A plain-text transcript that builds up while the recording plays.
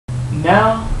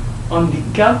Now, on the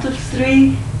count of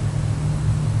 3,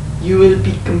 you will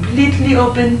be completely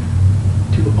open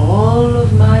to all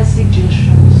of my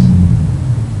suggestions.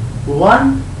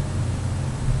 1,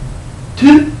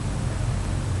 2,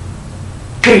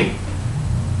 3.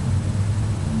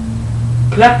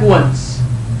 Clap once.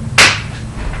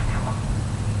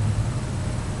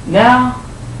 Now,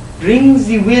 bring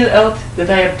the wheel out that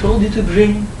I have told you to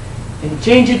bring and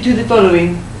change it to the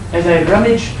following as I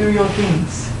rummage through your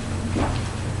things.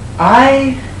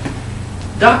 I,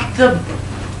 Dr.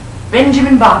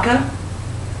 Benjamin Barker,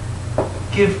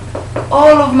 give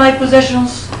all of my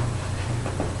possessions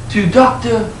to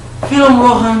Dr. Philom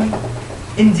Rohan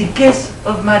in the case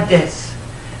of my death.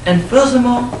 And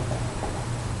furthermore,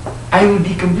 I will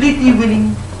be completely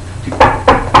willing to...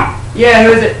 Yeah,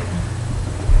 who is it?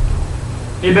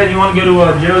 Hey Ben, you want to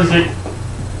go to Joe's? Are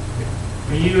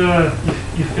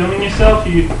you filming yourself?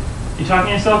 You talking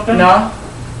to yourself, Ben? No.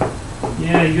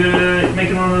 Yeah, you gonna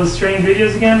making one of those strange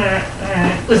videos again?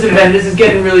 Alright. Listen, Ben, this is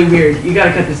getting really weird. You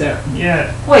gotta cut this out.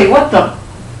 Yeah. Wait, what the?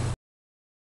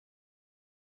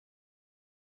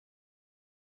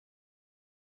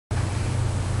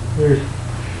 Weird.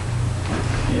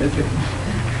 Yeah, that's good.